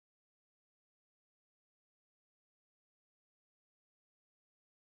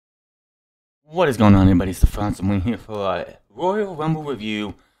What is going on, everybody? It's the Franz, and we're here for a Royal Rumble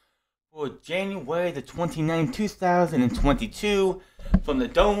review for January the 29th, 2022 from the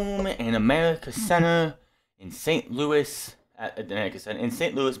Dome and America Center in St. Louis,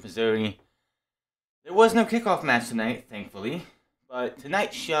 Missouri. There was no kickoff match tonight, thankfully, but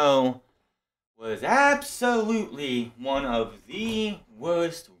tonight's show was absolutely one of the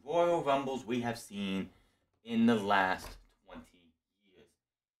worst Royal Rumbles we have seen in the last 20 years.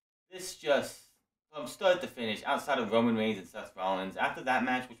 This just, from start to finish, outside of Roman Reigns and Seth Rollins, after that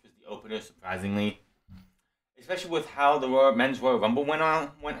match, which was the opener, surprisingly, especially with how the men's Royal Rumble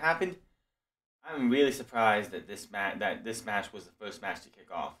happened, I'm really surprised that this match was the first match to kick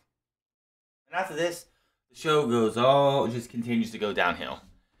off. And after this, the show just continues to go downhill.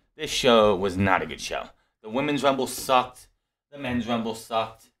 This show was not a good show. The women's Rumble sucked. The men's Rumble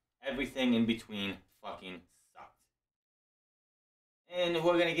sucked. Everything in between fucking sucked. And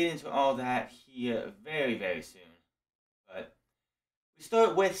we're going to get into all that here very, very soon. But we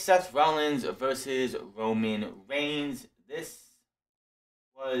start with Seth Rollins versus Roman Reigns. This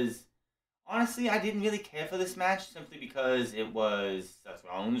was... Honestly, I didn't really care for this match simply because it was Seth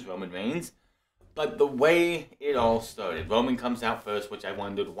Rollins, Roman Reigns. But the way it all started, Roman comes out first, which I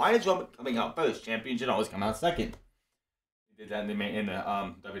wondered, why is Roman coming out first? Champion should always come out second. He did that in the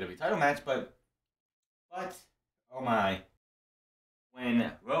WWE title match, but oh my.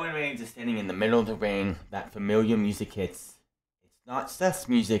 When Roman Reigns is standing in the middle of the ring, that familiar music hits. It's not Seth's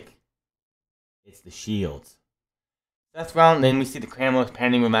music, it's the Shield's. Seth Rollins, then we see the cameras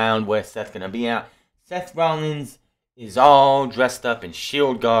panning around where Seth's gonna be at. Seth Rollins is all dressed up in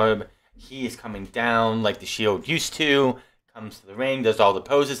Shield garb. He is coming down like the Shield used to. Comes to the ring, does all the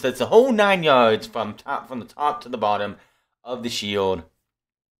poses. That's the whole 9 yards from the top to the bottom of the Shield.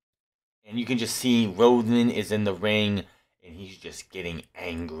 And you can just see Roman is in the ring, and he's just getting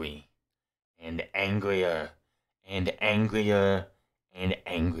angry, and angrier, and angrier, and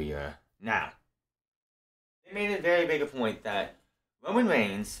angrier. Now, they made a very big point that Roman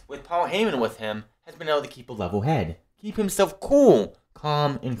Reigns, with Paul Heyman with him, has been able to keep a level head. Keep himself cool,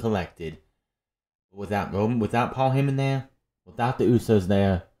 calm, and collected. Without Paul Heyman there, without the Usos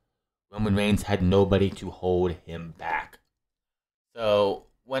there, Roman Reigns had nobody to hold him back. So,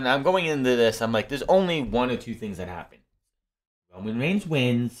 when I'm going into this, I'm like, there's only one or two things that happen. Roman Reigns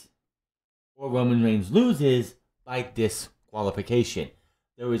wins, or Roman Reigns loses by disqualification.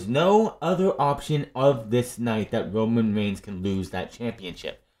 There is no other option of this night that Roman Reigns can lose that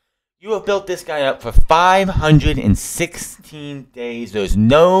championship. You have built this guy up for 516 days. There's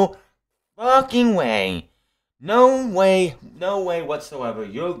no fucking way, no way whatsoever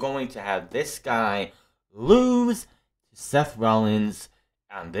you're going to have this guy lose to Seth Rollins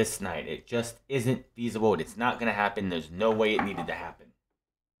on this night. It just isn't feasible. It's not going to happen. There's no way it needed to happen.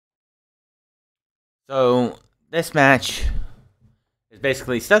 So, this match is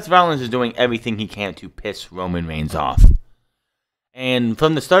basically Seth Rollins is doing everything he can to piss Roman Reigns off. And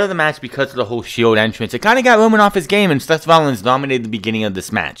from the start of the match, because of the whole Shield entrance, it kind of got Roman off his game, and Seth Rollins dominated the beginning of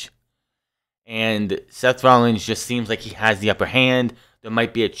this match. And Seth Rollins just seems like he has the upper hand. There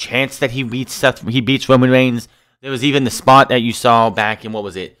might be a chance that he beats Roman Reigns. There was even the spot that you saw back in, what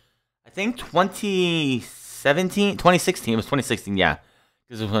was it? I think 2016. It was 2016, yeah.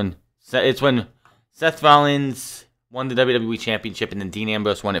 Because it's when Seth Rollins won the WWE Championship, and then Dean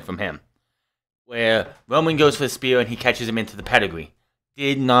Ambrose won it from him. Where Roman goes for the spear, and he catches him into the pedigree.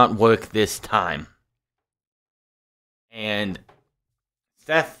 Did not work this time. And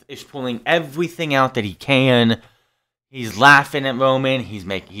Seth is pulling everything out that he can. He's laughing at Roman.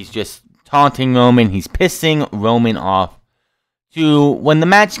 He's just taunting Roman. He's pissing Roman off. When the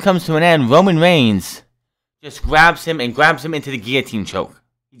match comes to an end, Roman Reigns just grabs him into the guillotine choke.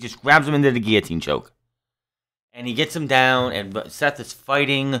 He just grabs him into the guillotine choke. And he gets him down, and Seth is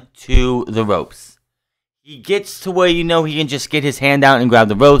fighting to the ropes. He gets to where he can just get his hand out and grab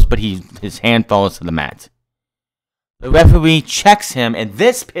the ropes, but his hand falls to the mat. The referee checks him, and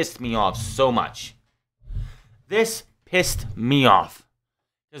this pissed me off so much. This pissed me off.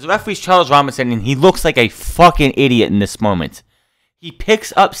 Because the referee's Charles Robinson, and he looks like a fucking idiot in this moment. He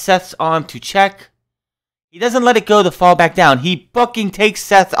picks up Seth's arm to check. He doesn't let it go to fall back down. He fucking takes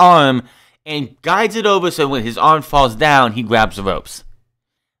Seth's arm and guides it over so when his arm falls down, he grabs the ropes.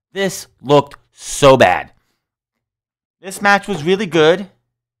 This looked so bad. This match was really good.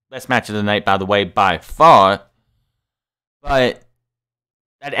 Best match of the night, by the way, by far. But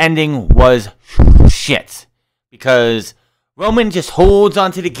that ending was shit. Because Roman just holds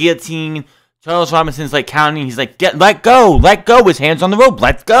onto the guillotine. Charles Robinson's like counting. He's like, let go. His hand's on the rope.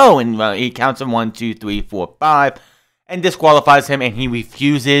 Let go. And he counts him 1, 2, 3, 4, 5. And disqualifies him. And he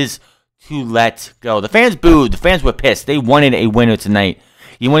refuses to let go. The fans booed. The fans were pissed. They wanted a winner tonight.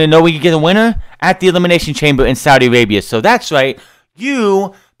 You want to know where you get a winner? At the Elimination Chamber in Saudi Arabia. So that's right.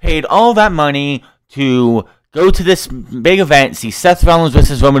 You paid all that money to go to this big event, see Seth Rollins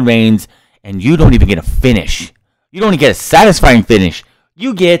versus Roman Reigns, and you don't even get a finish. You don't even get a satisfying finish.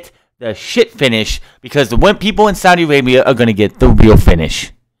 You get the shit finish because the people in Saudi Arabia are going to get the real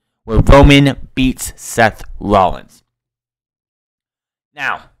finish, where Roman beats Seth Rollins.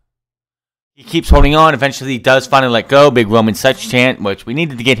 Now, he keeps holding on. Eventually, he does finally let go. Big Roman such chant, which we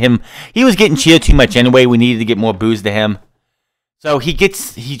needed to get him. He was getting cheered too much anyway. We needed to get more boos to him. So he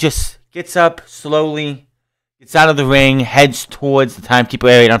just gets up slowly, gets out of the ring, heads towards the timekeeper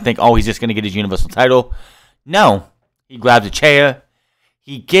area. I don't think, he's just going to get his Universal title. No. He grabs a chair.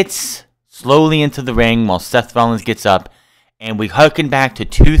 He gets slowly into the ring while Seth Rollins gets up. And we harken back to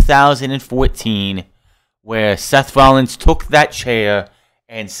 2014, where Seth Rollins took that chair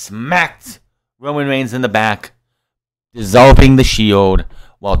and smacked Roman Reigns in the back, dissolving the Shield,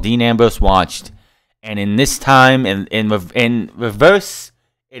 while Dean Ambrose watched. And in this time, in reverse,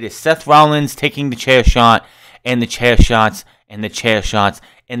 it is Seth Rollins taking the chair shot, and the chair shots, and the chair shots,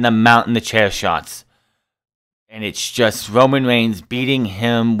 and the mountain the chair shots. And it's just Roman Reigns beating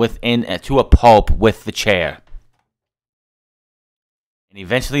him to a pulp with the chair. And he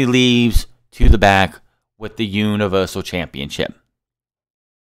eventually leaves to the back with the Universal Championship.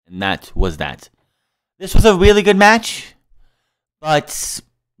 And that was that. This was a really good match. But,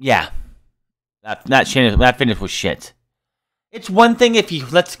 yeah. That finish was shit. It's one thing if he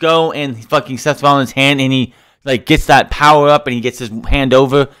lets go and fucking Seth Rollins' hand and he gets that power up and he gets his hand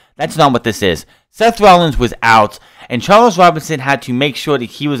over. That's not what this is. Seth Rollins was out, and Charles Robinson had to make sure that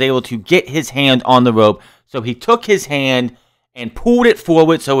he was able to get his hand on the rope. So he took his hand and pulled it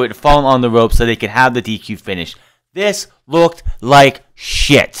forward so it would fall on the rope so they could have the DQ finish. This looked like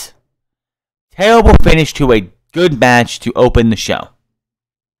shit. Terrible finish to a good match to open the show.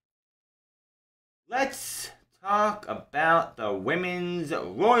 Let's talk about the Women's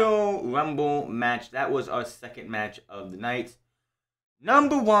Royal Rumble match. That was our second match of the night.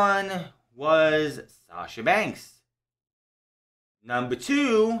 Number 1 was Sasha Banks. Number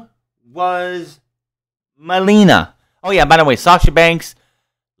 2 was Melina. Oh yeah, by the way, Sasha Banks,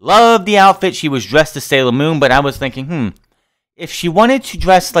 loved the outfit. She was dressed as Sailor Moon, but I was thinking, if she wanted to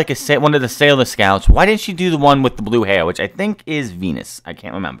dress like one of the Sailor Scouts, why didn't she do the one with the blue hair, which I think is Venus. I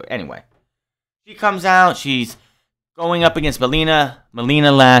can't remember. Anyway, she comes out. She's going up against Melina.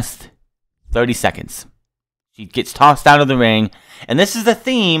 Melina lasts 30 seconds. She gets tossed out of the ring. And this is the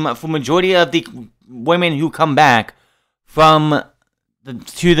theme for majority of the women who come back to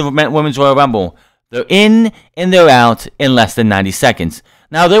the Women's Royal Rumble. They're in and they're out in less than 90 seconds.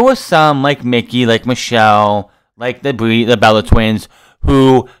 Now, there were some, like Mickey, like Michelle, like the Bella Twins,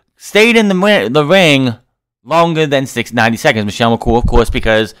 who stayed in the ring longer than 90 seconds. Michelle McCool, of course,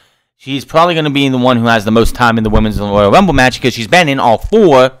 because she's probably going to be the one who has the most time in the Women's Royal Rumble match because she's been in all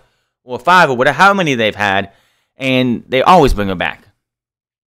 4 or 5 or whatever, how many they've had, and they always bring her back.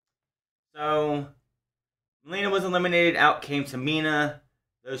 So, Melina was eliminated. Out came Tamina.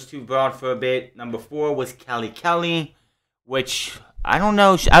 Those two brawled for a bit. Number 4 was Kelly, which, I don't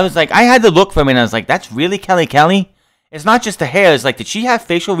know. I was like, I had to look for a minute. I was like, that's really Kelly? It's not just the hair. It's like, did she have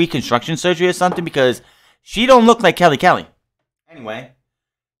facial reconstruction surgery or something? Because she don't look like Kelly. Anyway,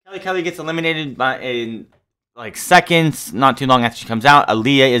 Kelly gets eliminated in seconds, not too long after she comes out.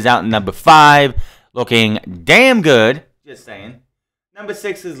 Aaliyah is out in number 5, looking damn good. Just saying. Number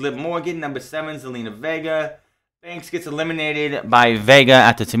 6 is Liv Morgan. Number 7 is Zelina Vega. Banks gets eliminated by Vega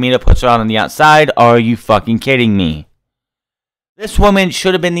after Tamina puts her out on the outside. Are you fucking kidding me? This woman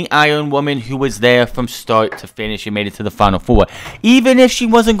should have been the Iron Woman who was there from start to finish and made it to the Final 4. Even if she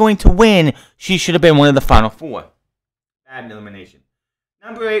wasn't going to win, she should have been one of the Final 4. Bad elimination.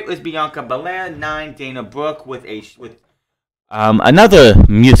 Number 8 was Bianca Belair. 9, Dana Brooke with another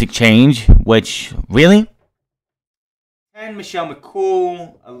music change, which, really? 10, Michelle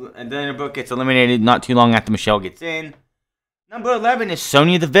McCool. And Dana Brooke gets eliminated not too long after Michelle gets in. Number 11 is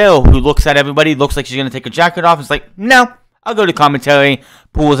Sonya Deville, who looks at everybody, looks like she's going to take her jacket off. It's like, no, I'll go to commentary.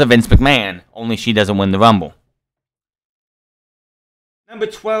 Pulls a Vince McMahon. Only she doesn't win the Rumble. Number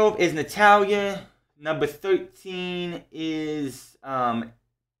 12 is Natalya. Number 13 is, Tamina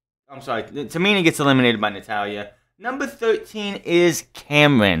gets eliminated by Natalya. Number 13 is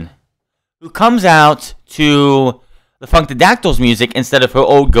Cameron, who comes out to the Funkadactyls music instead of her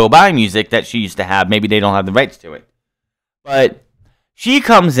old Go By music that she used to have. Maybe they don't have the rights to it. But she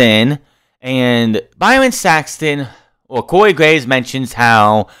comes in, and Byron Saxton, or Corey Graves, mentions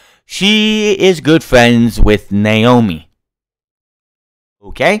how she is good friends with Naomi.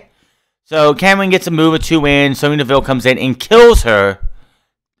 Okay? So Cameron gets a move or two in. Sonya Deville comes in and kills her,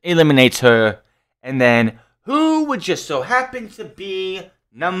 eliminates her, and then who would just so happen to be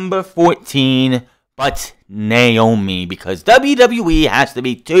number 14 but Naomi? Because WWE has to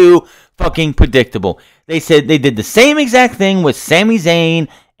be too fucking predictable. They said they did the same exact thing with Sami Zayn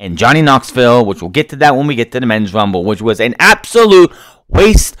and Johnny Knoxville, which we'll get to that when we get to the Men's Rumble, which was an absolute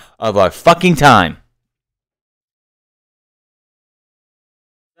waste of our fucking time.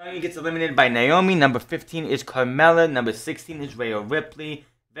 Sonya gets eliminated by Naomi. Number 15 is Carmella. Number 16 is Rhea Ripley.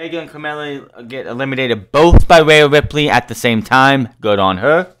 Vega and Carmella get eliminated both by Rhea Ripley at the same time. Good on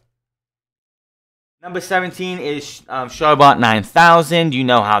her. Number 17 is Charbot 9000. You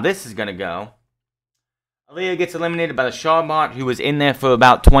know how this is going to go. Aaliyah gets eliminated by the Charbot, who was in there for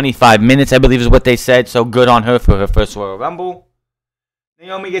about 25 minutes, I believe is what they said. So good on her for her first Royal Rumble.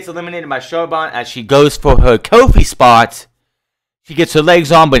 Naomi gets eliminated by Charbot as she goes for her Kofi spot. She gets her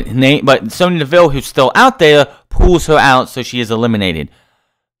legs on, but Sonya Deville, who's still out there, pulls her out, so she is eliminated.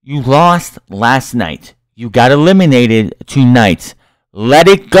 You lost last night. You got eliminated tonight. Let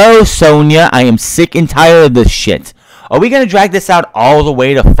it go, Sonya. I am sick and tired of this shit. Are we going to drag this out all the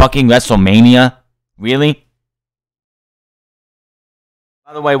way to fucking WrestleMania? Really?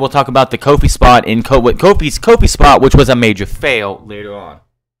 By the way, we'll talk about the Kofi spot Kofi's Kofi spot, which was a major fail later on.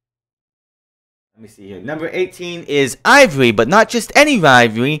 Let me see here. Number 18 is Ivory, but not just any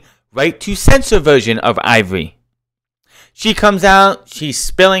Ivory. Right to censor version of Ivory. She comes out, she's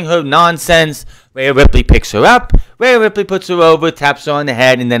spilling her nonsense. Rhea Ripley picks her up. Rhea Ripley puts her over, taps her on the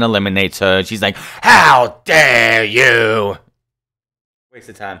head, and then eliminates her. She's like, "How dare you!" Waste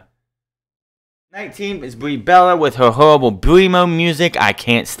of time. 19 is Brie Bella with her horrible Brimo music. I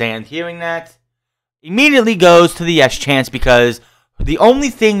can't stand hearing that. Immediately goes to the yes chance because the only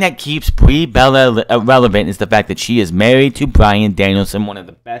thing that keeps Brie Bella relevant is the fact that she is married to Bryan Danielson, one of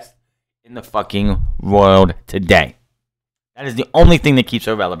the best in the fucking world today. That is the only thing that keeps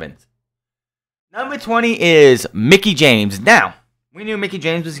her relevant. Number 20 is Mickie James. Now, we knew Mickie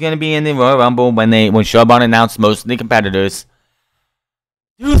James was going to be in the Royal Rumble when Charbon announced most of the competitors.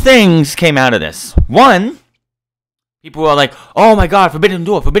 Two things came out of this. One, people were like, "Oh my God, Forbidden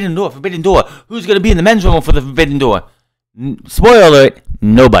Door, Forbidden Door, Forbidden Door. Who's going to be in the Men's Rumble for the Forbidden Door?" Spoiler alert,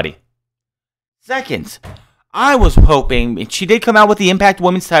 nobody. Second, I was hoping, she did come out with the Impact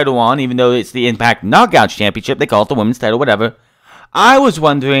Women's title on, even though it's the Impact Knockouts Championship, they call it the Women's title, whatever. I was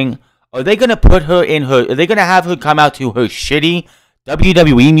wondering, are they going to put her in are they going to have her come out to her shitty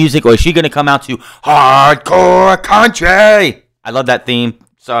WWE music, or is she going to come out to Hardcore Country? I love that theme.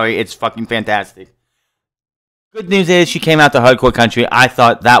 Sorry, it's fucking fantastic. Good news is she came out to Hardcore Country. I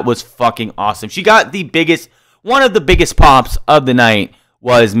thought that was fucking awesome. She got one of the biggest pops of the night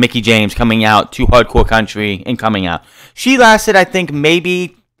was Mickie James coming out to Hardcore Country and coming out. She lasted, I think,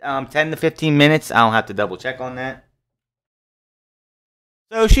 maybe 10 to 15 minutes. I'll have to double check on that.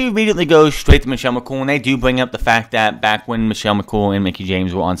 So she immediately goes straight to Michelle McCool, and they do bring up the fact that back when Michelle McCool and Mickie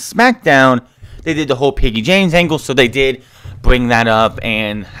James were on SmackDown, they did the whole Piggy James angle, so they did bring that up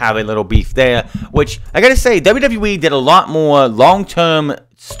and have a little beef there, which, I gotta say, WWE did a lot more long-term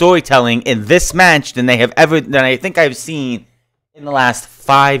storytelling in this match than I think I've seen in the last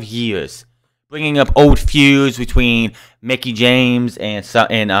 5 years. Bringing up old feuds between Mickie James and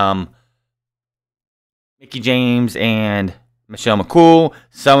Michelle McCool,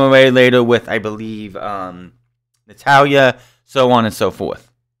 Summer Rae later with, I believe, Natalya, so on and so forth.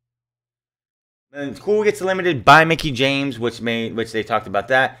 And Cool gets eliminated by Mickie James, which they talked about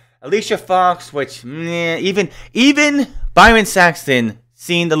that. Alicia Fox, which even Byron Saxton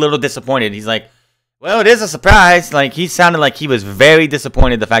seemed a little disappointed. He's like, "Well, it is a surprise." Like, he sounded like he was very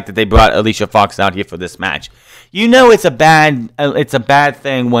disappointed the fact that they brought Alicia Fox out here for this match. You know it's a bad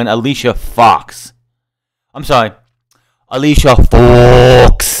thing when Alicia Fox, Gonna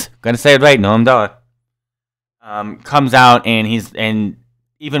say it right, no, I'm done. Comes out and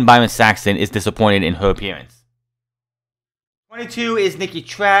even Byron Saxton is disappointed in her appearance. 22 is Nikki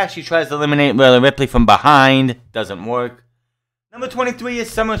Trash. She tries to eliminate Rhea Ripley from behind. Doesn't work. Number 23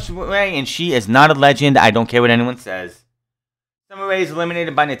 is Summer Rae, and she is not a legend. I don't care what anyone says. Summer Rae is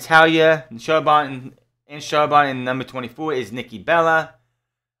eliminated by Natalya and Charbon, and number 24 is Nikki Bella.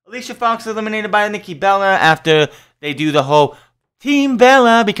 Alicia Fox is eliminated by Nikki Bella after they do the whole Team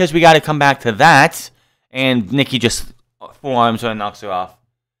Bella, because we got to come back to that. And Nikki just forearms her and knocks her off.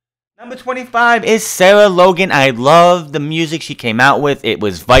 Number 25 is Sarah Logan. I love the music she came out with. It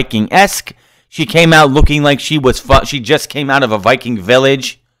was Viking-esque. She came out looking like she just came out of a Viking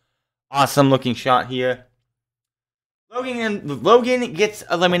village. Awesome looking shot here. Logan gets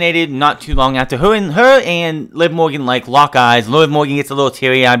eliminated not too long after her and Liv Morgan lock eyes. Liv Morgan gets a little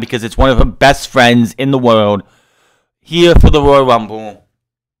teary-eyed because it's one of her best friends in the world here for the Royal Rumble.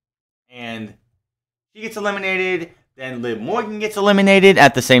 And she gets eliminated. Then Liv Morgan gets eliminated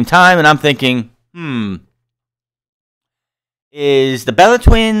at the same time. And I'm thinking, is the Bella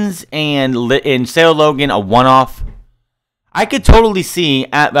Twins and Sarah Logan a one-off? I could totally see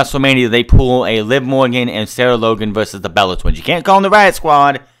at WrestleMania they pull a Liv Morgan and Sarah Logan versus the Bella Twins. You can't call them the Riot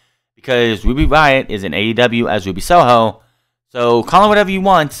Squad because Ruby Riot is in AEW as Ruby Soho. So call them whatever you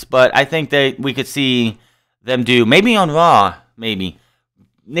want, but I think that we could see them do, maybe on Raw, maybe,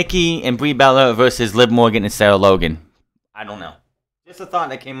 Nikki and Brie Bella versus Liv Morgan and Sarah Logan. I don't know. Just a thought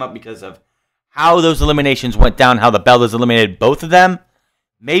that came up because of how those eliminations went down, how the Bellas eliminated both of them.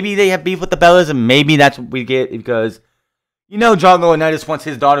 Maybe they have beef with the Bellas, and maybe that's what we get because... You know, John Laurinaitis wants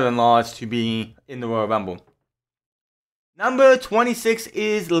his daughter-in-laws to be in the Royal Rumble. Number 26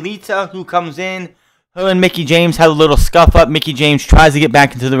 is Lita, who comes in. Her and Mickie James had a little scuff-up. Mickie James tries to get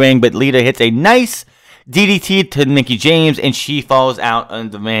back into the ring, but Lita hits a nice DDT to Mickie James, and she falls out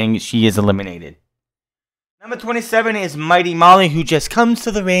of the ring. She is eliminated. Number 27 is Mighty Molly, who just comes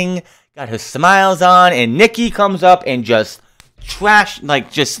to the ring, got her smiles on, and Nikki comes up and just just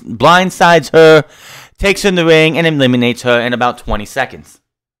blindsides her. Takes her in the ring and eliminates her in about 20 seconds.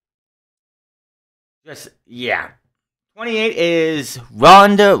 28 is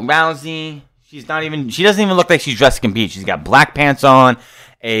Ronda Rousey. She doesn't even look like she's dressed to compete. She's got black pants on,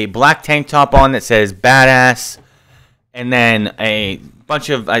 a black tank top on that says badass, and then a bunch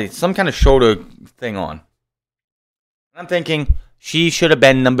of, some kind of shoulder thing on. I'm thinking she should have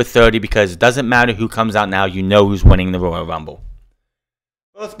been number 30 because it doesn't matter who comes out now. You know who's winning the Royal Rumble.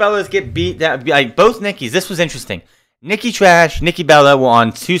 Both Bellas get beat down. Both Nickies. This was interesting. Nikki Trash, Nikki Bella were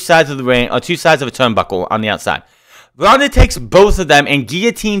on two sides of the ring, or two sides of a turnbuckle on the outside. Ronda takes both of them and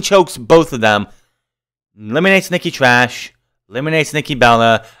guillotine chokes both of them. Eliminates Nikki Trash. Eliminates Nikki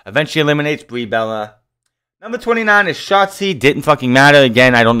Bella. Eventually eliminates Brie Bella. Number 29 is Shotzi. Didn't fucking matter.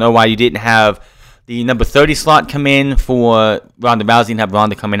 Again, I don't know why you didn't have the number 30 slot come in for Ronda Rousey and have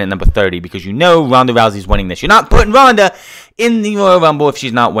Ronda come in at number 30 because you know Ronda Rousey's winning this. You're not putting Ronda in the Royal Rumble if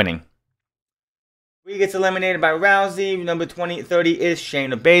she's not winning. Brie gets eliminated by Rousey. Number 30 is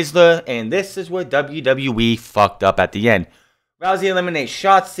Shayna Baszler, and this is where WWE fucked up at the end. Rousey eliminates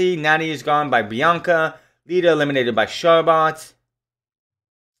Shotzi. Natty is gone by Bianca. Lita eliminated by Charlotte.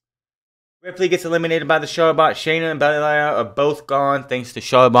 Ripley gets eliminated by the Charlotte. Shayna and Belair are both gone thanks to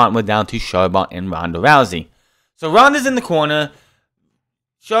Charlotte. We're down to Charlotte and Ronda Rousey. So Ronda's in the corner.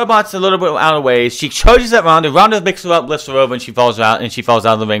 Charlotte's a little bit out of ways. She charges at Ronda. Ronda picks her up, lifts her over, and she falls out. And she falls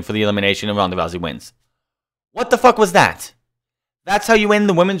out of the ring for the elimination, and Ronda Rousey wins. What the fuck was that? That's how you win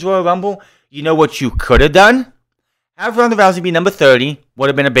the Women's Royal Rumble? You know what you could have done? Have Ronda Rousey be number 30. Would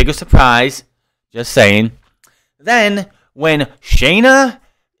have been a bigger surprise. Just saying. Then, when Shayna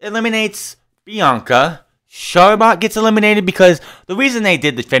eliminates Bianca, Charlotte gets eliminated because the reason they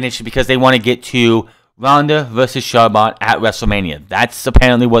did the finish is because they want to get to Ronda versus Charlotte at WrestleMania. That's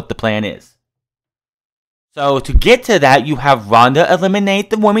apparently what the plan is. So to get to that, you have Ronda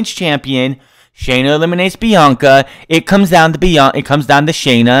eliminate the women's champion. Shayna eliminates Bianca. It comes down to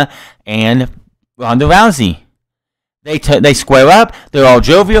Shayna and Ronda Rousey. They square up. They're all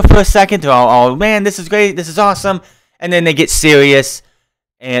jovial for a second. They're all, man, this is great. This is awesome. And then they get serious.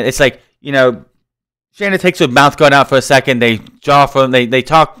 And it's like, you know, Shayna takes her mouth guard out for a second. They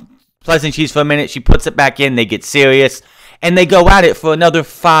talk pleasantries for a minute. She puts it back in. They get serious. And they go at it for another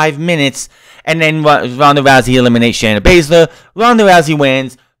 5 minutes. And then Ronda Rousey eliminates Shayna Baszler. Ronda Rousey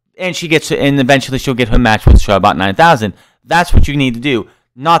wins. And eventually she'll get her match with Charlotte 9000. That's what you need to do.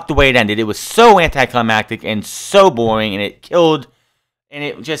 Not the way it ended. It was so anticlimactic and so boring. And it killed. And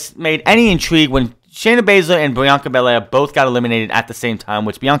it just made any intrigue when Shayna Baszler and Bianca Belair both got eliminated at the same time,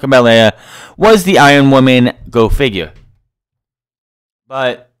 which Bianca Belair was the Iron Woman, go figure.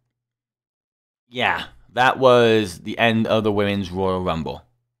 But, yeah, that was the end of the Women's Royal Rumble.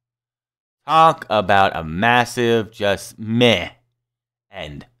 Talk about a massive, just meh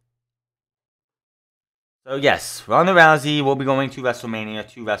end. So, yes, Ronda Rousey will be going to WrestleMania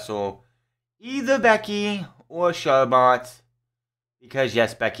to wrestle either Becky or Charlotte. Because,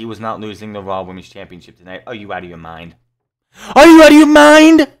 yes, Becky was not losing the Raw Women's Championship tonight. Are you out of your mind? Are you out of your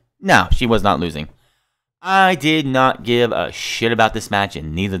mind? No, she was not losing. I did not give a shit about this match,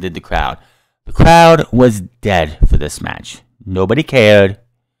 and neither did the crowd. The crowd was dead for this match. Nobody cared.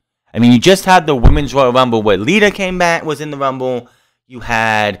 I mean, you just had the Women's Royal Rumble where Lita came back, was in the Rumble. You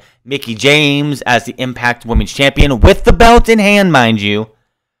had Mickie James as the Impact Women's Champion with the belt in hand, mind you.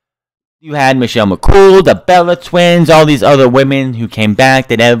 You had Michelle McCool, the Bella Twins, all these other women who came back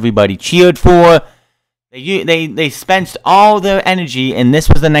that everybody cheered for. They spent all their energy, and this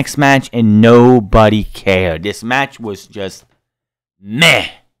was the next match, and nobody cared. This match was just meh.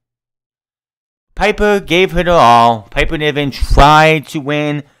 Piper gave her all. Piper Niven tried to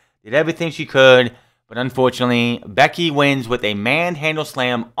win, did everything she could, but unfortunately, Becky wins with a manhandle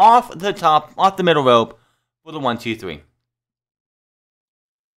slam off the middle rope for the 1-2-3.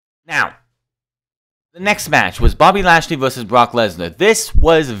 Now, the next match was Bobby Lashley versus Brock Lesnar. This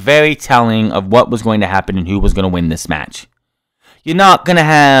was very telling of what was going to happen and who was going to win this match. You're not going to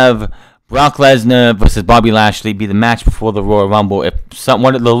have Brock Lesnar versus Bobby Lashley be the match before the Royal Rumble if the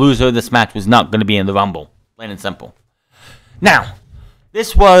loser of this match was not going to be in the Rumble. Plain and simple. Now,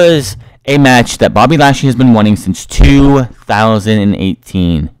 this was a match that Bobby Lashley has been wanting since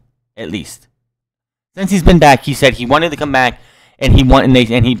 2018, at least. Since he's been back, he said he wanted to come back, and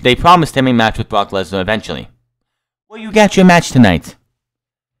they promised him a match with Brock Lesnar eventually. Well, you got your match tonight.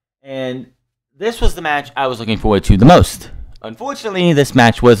 And this was the match I was looking forward to the most. Unfortunately, this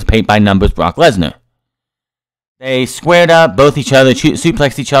match was paint by numbers Brock Lesnar. They squared up, both each other,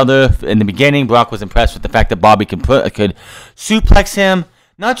 suplexed each other. In the beginning, Brock was impressed with the fact that Bobby could suplex him.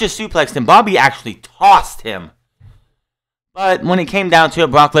 Not just suplexed him, Bobby actually tossed him. But when it came down to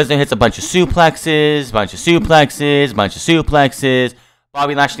it, Brock Lesnar hits a bunch of suplexes.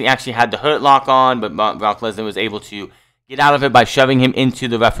 Bobby Lashley actually had the Hurt Lock on, but Brock Lesnar was able to get out of it by shoving him into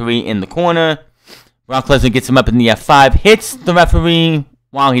the referee in the corner. Brock Lesnar gets him up in the F5, hits the referee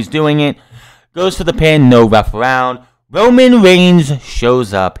while he's doing it, goes for the pin, no ref around. Roman Reigns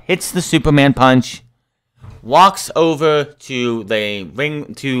shows up, hits the Superman punch, walks over to the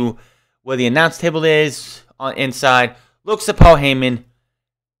ring, to where the announce table is inside, looks at Paul Heyman,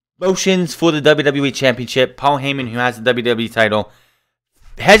 motions for the WWE Championship. Paul Heyman, who has the WWE title,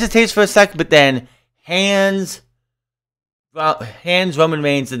 hesitates for a second, but then hands Roman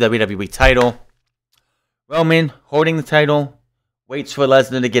Reigns the WWE title. Roman, holding the title, waits for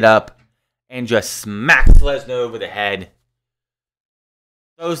Lesnar to get up, and just smacks Lesnar over the head.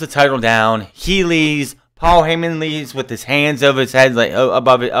 Throws the title down. He leaves. Paul Heyman leaves with his hands over his head, like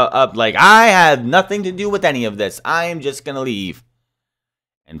above it, up, like, I have nothing to do with any of this. I am just gonna leave.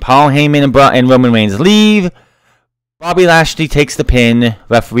 And Paul Heyman and Roman Reigns leave. Bobby Lashley takes the pin.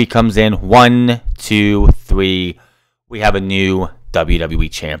 Referee comes in. 1, 2, 3. We have a new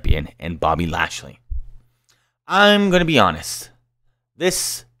WWE champion in Bobby Lashley. I'm gonna be honest.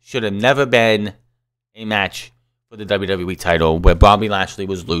 This should have never been a match for the WWE title where Bobby Lashley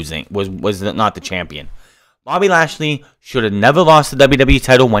was losing, was not the champion. Bobby Lashley should have never lost the WWE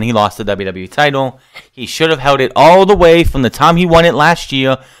title when he lost the WWE title. He should have held it all the way from the time he won it last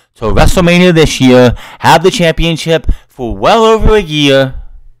year to WrestleMania this year, have the championship for well over a year,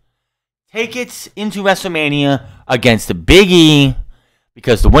 take it into WrestleMania against Big E,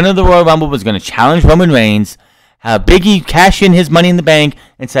 because the winner of the Royal Rumble was going to challenge Roman Reigns, have Big E cash in his Money in the Bank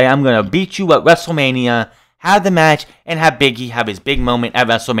and say, I'm going to beat you at WrestleMania, have the match, and have Big E have his big moment at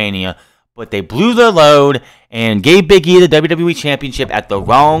WrestleMania. But they blew their load and gave Big E the WWE Championship at the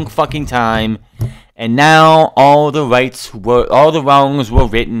wrong fucking time. And now all the wrongs were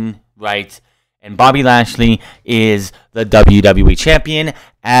written right. And Bobby Lashley is the WWE Champion,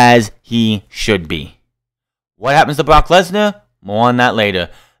 as he should be. What happens to Brock Lesnar? More on that later.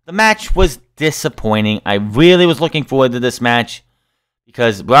 The match was disappointing. I really was looking forward to this match,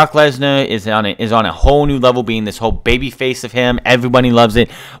 because Brock Lesnar is on a whole new level, being this whole baby face of him. Everybody loves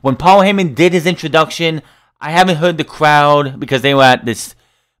it. When Paul Heyman did his introduction, I haven't heard the crowd, because they were at this.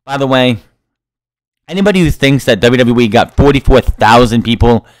 By the way, anybody who thinks that WWE got 44,000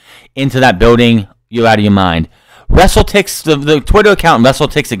 people into that building, you're out of your mind. WrestleTix, the Twitter account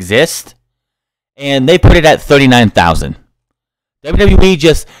WrestleTix exists, and they put it at 39,000. WWE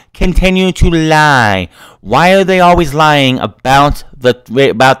just continue to lie. Why are they always lying about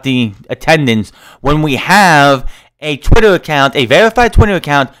the attendance when we have a Twitter account, a verified Twitter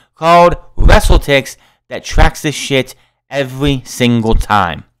account called WrestleTix that tracks this shit every single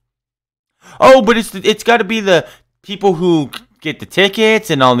time? Oh, but it's got to be the people who get the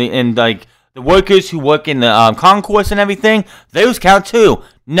tickets and the workers who work in the concourse and everything. Those count too.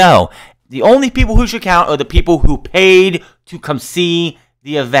 No. The only people who should count are the people who paid to come see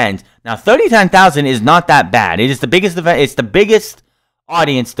the event. Now, 39,000 is not that bad. It is the biggest event. It's the biggest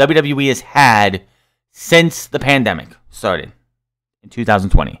audience WWE has had since the pandemic started in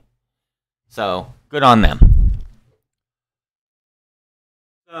 2020. So, good on them.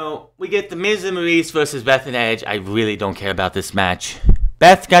 So, we get the Miz and Maurice versus Beth and Edge. I really don't care about this match.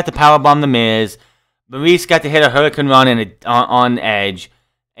 Beth got to powerbomb the Miz. Maurice got to hit a Hurricane Run on Edge.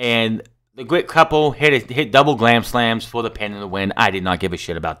 And the Great Couple hit double glam slams for the pin and the win. I did not give a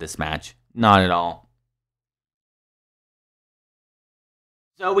shit about this match. Not at all.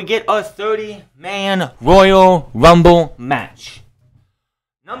 So we get a 30-man Royal Rumble match.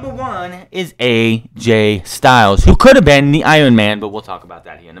 Number 1 is AJ Styles, who could have been the Iron Man, but we'll talk about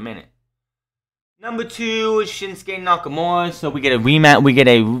that here in a minute. Number 2 is Shinsuke Nakamura, so we get a rematch. We get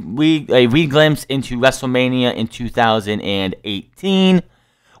a re-glimpse into WrestleMania in 2018.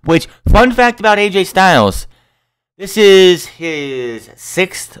 Which, fun fact about AJ Styles, this is his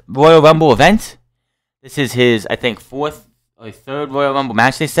 6th Royal Rumble event. This is his, I think, 4th or 3rd Royal Rumble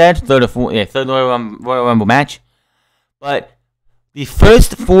match, they said. 3rd or 4th, yeah, 3rd Royal Rumble match. But the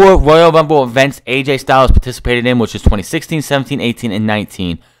first 4 Royal Rumble events AJ Styles participated in, which is 2016, 17, 18, and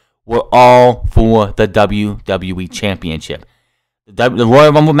 19, were all for the WWE Championship. The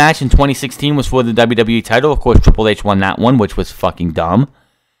Royal Rumble match in 2016 was for the WWE title. Of course, Triple H won that one, which was fucking dumb.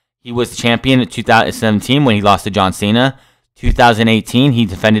 He was the champion in 2017 when he lost to John Cena. 2018, he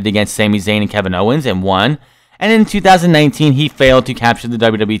defended against Sami Zayn and Kevin Owens and won. And in 2019, he failed to capture the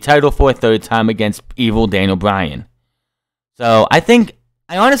WWE title for a 3rd time against evil Daniel Bryan. So I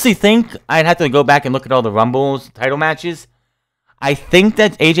honestly think I'd have to go back and look at all the Rumbles title matches. I think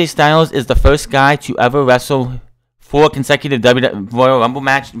that AJ Styles is the first guy to ever wrestle 4 consecutive Royal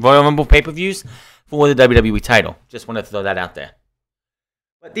Rumble pay-per-views for the WWE title. Just wanted to throw that out there.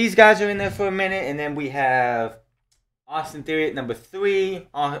 But these guys are in there for a minute, and then we have Austin Theory at number 3.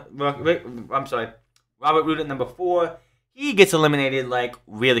 Robert Roode at number 4. He gets eliminated, like,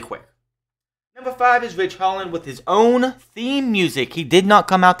 really quick. Number 5 is Ridge Holland with his own theme music. He did not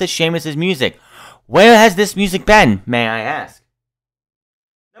come out to Sheamus' music. Where has this music been, may I ask?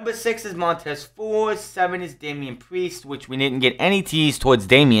 Number 6 is Montez Ford. 7 is Damian Priest, which we didn't get any tease towards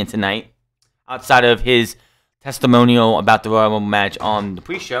Damian tonight, outside of his testimonial about the Royal Rumble match on the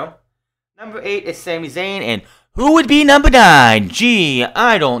pre-show. Number 8 is Sami Zayn, and who would be number 9? Gee,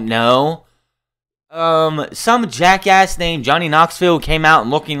 I don't know. Some jackass named Johnny Knoxville came out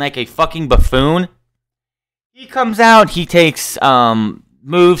looking like a fucking buffoon. He comes out, he takes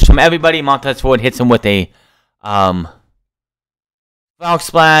moves from everybody. Montez Ford hits him with a frog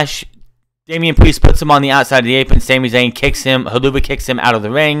splash. Damian Priest puts him on the outside of the apron. Sami Zayn kicks him. Haluva kicks him out of the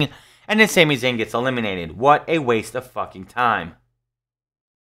ring. And then Sami Zayn gets eliminated. What a waste of fucking time.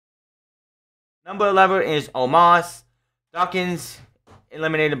 Number 11 is Omos. Dawkins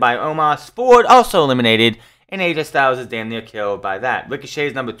eliminated by Omos. Ford also eliminated. And AJ Styles is damn near killed by that. Ricochet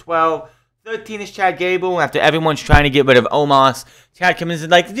is number 12. 13 is Chad Gable. After everyone's trying to get rid of Omos, Chad comes in and is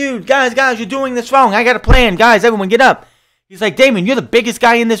like, dude, guys, you're doing this wrong. I got a plan. Guys, everyone get up. He's like, Damon, you're the biggest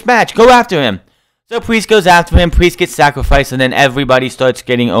guy in this match. Go after him. So Priest goes after him. Priest gets sacrificed, and then everybody starts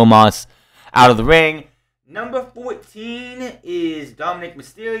getting Omos out of the ring. Number 14 is Dominic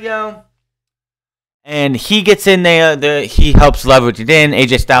Mysterio. And he gets in there. He helps leverage it in.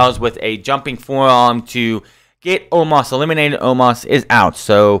 AJ Styles with a jumping forearm to get Omos eliminated. Omos is out.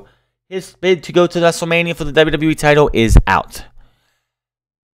 So his bid to go to WrestleMania for the WWE title is out.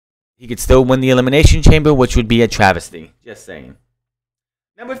 He could still win the Elimination Chamber, which would be a travesty. Just saying.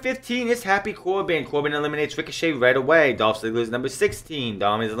 Number 15 is Happy Corbin. Corbin eliminates Ricochet right away. Dolph Ziggler is number 16.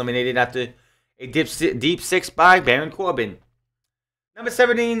 Dom is eliminated after a deep 6 by Baron Corbin. Number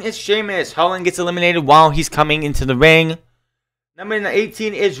 17 is Sheamus. Holland gets eliminated while he's coming into the ring. Number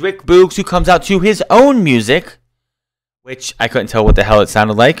 18 is Rick Boogs, who comes out to his own music, which I couldn't tell what the hell it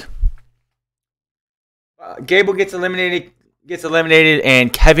sounded like. Gable gets eliminated,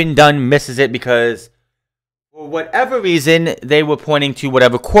 and Kevin Dunn misses it because for whatever reason, they were pointing to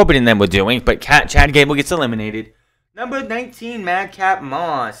whatever Corbin and them were doing, but Chad Gable gets eliminated. Number 19, Madcap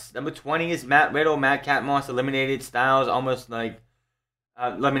Moss. Number 20 is Matt Riddle. Madcap Moss eliminated Styles, almost like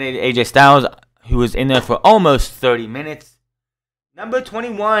eliminated AJ Styles, who was in there for almost 30 minutes. Number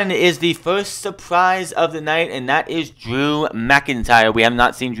 21 is the first surprise of the night, and that is Drew McIntyre. We have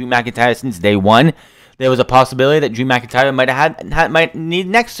not seen Drew McIntyre since day one. There was a possibility that Drew McIntyre might need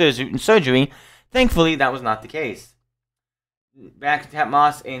neck surgery. Thankfully, that was not the case. Madcap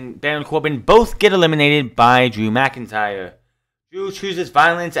Moss and Baron Corbin both get eliminated by Drew McIntyre. Drew chooses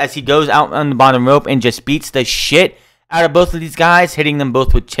violence as he goes out on the bottom rope and just beats the shit out of both of these guys, hitting them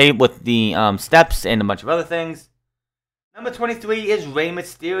both with the steps and a bunch of other things. Number 23 is Rey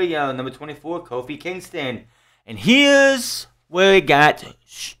Mysterio. Number 24, Kofi Kingston. And here's where it got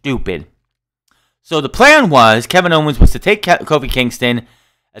stupid. So the plan was Kevin Owens was to take Kofi Kingston,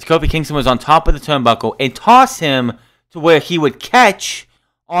 as Kofi Kingston was on top of the turnbuckle, and toss him to where he would catch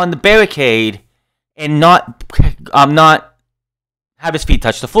on the barricade and not have his feet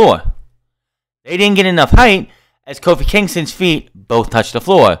touch the floor. They didn't get enough height, as Kofi Kingston's feet both touched the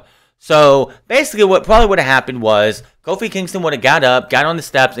floor. So basically what probably would have happened was Kofi Kingston would have got up, got on the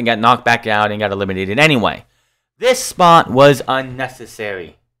steps, and got knocked back out and got eliminated anyway. This spot was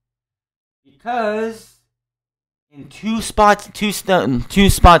unnecessary. Because in two spots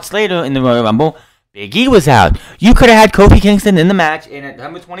later in the Royal Rumble, Big E was out. You could have had Kofi Kingston in the match, and at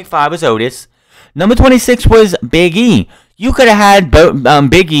number 25 was Otis. Number 26 was Big E. You could have had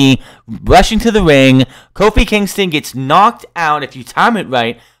Big E rushing to the ring. Kofi Kingston gets knocked out. If you time it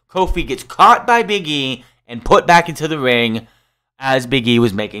right, Kofi gets caught by Big E and put back into the ring as Big E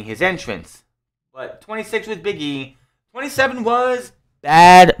was making his entrance. But 26 was Big E. 27 was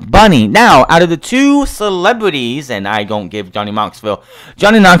Bad Bunny. Now, out of the two celebrities, and I don't give Johnny Knoxville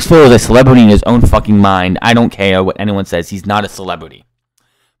is a celebrity in his own fucking mind. I don't care what anyone says. He's not a celebrity.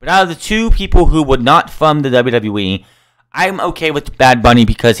 But out of the two people who were not from the WWE, I'm okay with Bad Bunny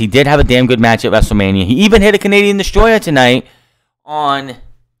because he did have a damn good match at WrestleMania. He even hit a Canadian Destroyer tonight on...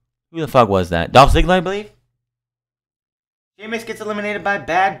 Who the fuck was that? Dolph Ziggler, I believe? Sheamus gets eliminated by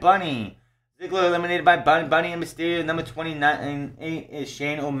Bad Bunny. Ziggler eliminated by Bunny and Mysterio. Number 29 is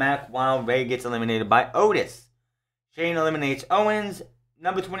Shane O'Mac, while Ray gets eliminated by Otis. Shane eliminates Owens.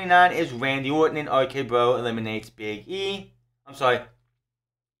 Number 29 is Randy Orton, and RK Bro eliminates Big E. I'm sorry.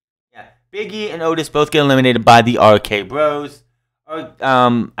 Yeah, Big E and Otis both get eliminated by the RK Bros.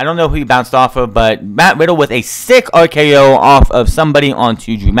 I don't know who he bounced off of, but Matt Riddle with a sick RKO off of somebody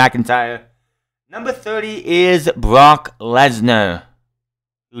onto Drew McIntyre. Number 30 is Brock Lesnar.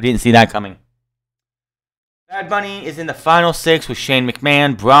 Who didn't see that coming? Bad Bunny is in the final 6 with Shane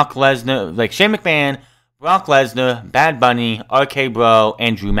McMahon, Brock Lesnar, Shane McMahon, Brock Lesnar, Bad Bunny, RK Bro,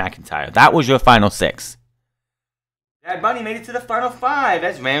 and Drew McIntyre. That was your final 6. Bad Bunny made it to the final 5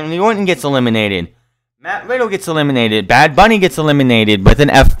 as Randy Orton gets eliminated. Matt Riddle gets eliminated. Bad Bunny gets eliminated with an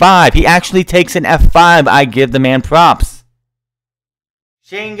F5. He actually takes an F5. I give the man props.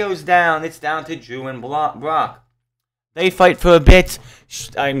 Shane goes down. It's down to Drew and Brock. They fight for a bit.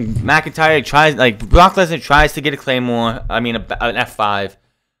 McIntyre tries, Brock Lesnar tries to get a Claymore. An F5.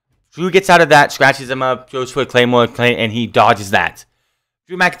 Drew gets out of that, scratches him up, goes for a Claymore, and he dodges that.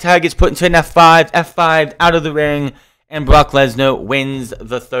 Drew McIntyre gets put into an F5. F5 out of the ring, and Brock Lesnar wins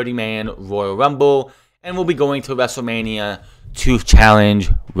the 30-man Royal Rumble, and will be going to WrestleMania to challenge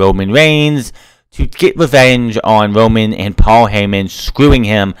Roman Reigns to get revenge on Roman and Paul Heyman screwing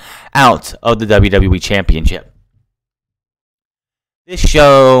him out of the WWE Championship. This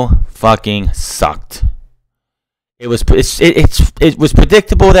show fucking sucked. It was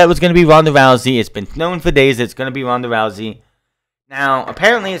predictable that it was going to be Ronda Rousey. It's been known for days that it's going to be Ronda Rousey. Now,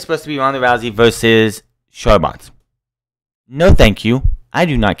 apparently it's supposed to be Ronda Rousey versus Charlotte. No thank you. I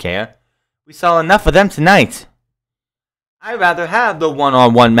do not care. We saw enough of them tonight. I'd rather have the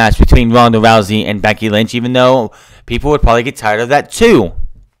one-on-one match between Ronda Rousey and Becky Lynch, even though people would probably get tired of that too.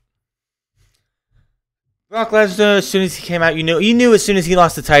 Brock Lesnar, as soon as he came out, you knew as soon as he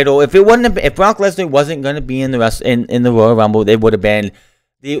lost the title. If Brock Lesnar wasn't going to be in the Royal Rumble, they would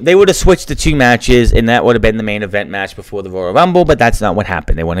have switched the two matches, and that would have been the main event match before the Royal Rumble. But that's not what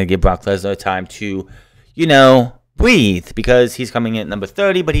happened. They wanted to give Brock Lesnar time to, breathe, because he's coming in at number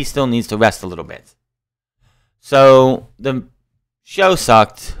 30, but he still needs to rest a little bit. So the show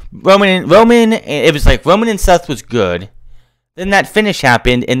sucked. It was like Roman and Seth was good. Then that finish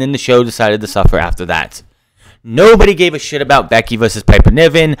happened, and then the show decided to suffer after that. Nobody gave a shit about Becky versus Piper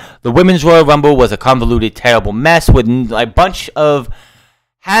Niven. The Women's Royal Rumble was a convoluted, terrible mess with a bunch of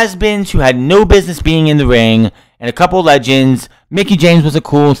has-beens who had no business being in the ring, and a couple legends. Mickie James was a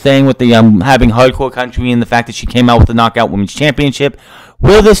cool thing with the having hardcore country and the fact that she came out with the Knockout Women's Championship.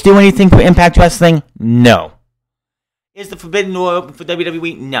 Will this do anything for Impact Wrestling? No. Is the Forbidden Door open for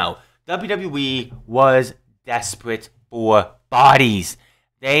WWE? No. WWE was desperate for bodies.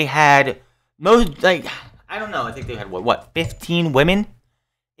 They had I don't know. I think they had, 15 women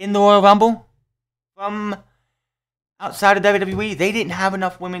in the Royal Rumble from outside of WWE? They didn't have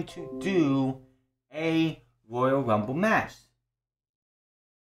enough women to do a Royal Rumble match.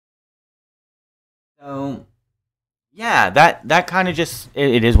 So, yeah, that kind of just,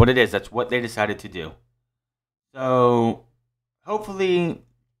 it is what it is. That's what they decided to do. So, hopefully,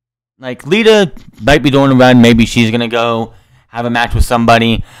 Lita might be doing a run. Maybe she's going to go have a match with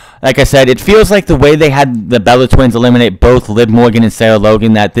somebody. Like I said, it feels like the way they had the Bella Twins eliminate both Liv Morgan and Sarah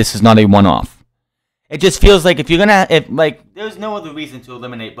Logan, that this is not a one-off. It just feels like there's no other reason to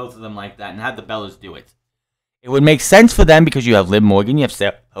eliminate both of them like that and have the Bellas do it. It would make sense for them because you have Liv Morgan, you have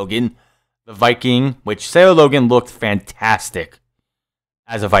Sarah Logan, the Viking, which Sarah Logan looked fantastic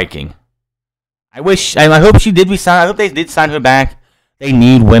as a Viking. I hope she did resign. I hope they did sign her back. They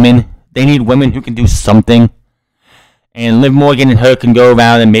need women. They need women who can do something. And Liv Morgan and her can go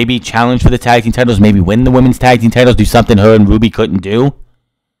around and maybe challenge for the tag team titles, maybe win the women's tag team titles, do something her and Ruby couldn't do.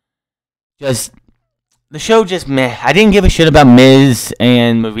 The show just meh. I didn't give a shit about Miz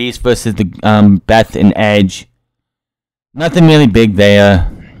and Maurice versus the Beth and Edge. Nothing really big there.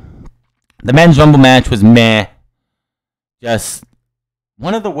 The men's Rumble match was meh. Just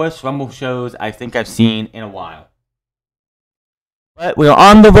one of the worst Rumble shows I think I've seen in a while. But we're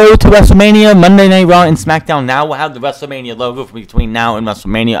on the road to WrestleMania. Monday Night Raw and SmackDown now will have the WrestleMania logo from between now and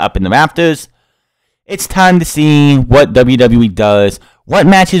WrestleMania up in the rafters. It's time to see what WWE does, what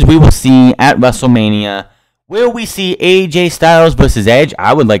matches we will see at WrestleMania. Will we see AJ Styles versus Edge?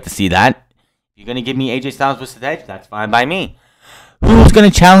 I would like to see that. If you're going to give me AJ Styles versus Edge, that's fine by me. Who's going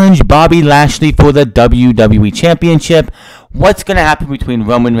to challenge Bobby Lashley for the WWE Championship? What's going to happen between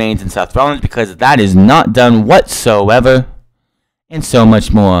Roman Reigns and Seth Rollins? Because that is not done whatsoever. And so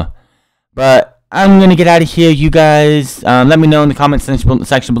much more. But I'm going to get out of here, you guys. Let me know in the comment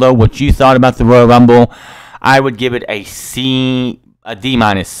section below what you thought about the Royal Rumble. I would give it a D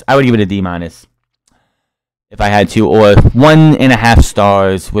minus. I would give it a D minus if I had to, or 1.5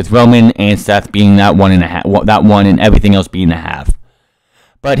 stars with Roman and Seth being that 1.5, that one, and everything else being a half.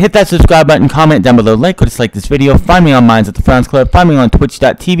 But hit that subscribe button, comment down below, like or dislike this video. Find me on Minds at the Frowns Club. Find me on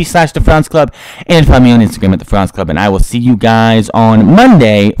twitch.tv/The Frowns Club. And find me on Instagram at The Frowns Club. And I will see you guys on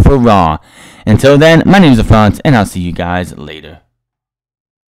Monday for Raw. Until then, my name is The Frowns, and I'll see you guys later.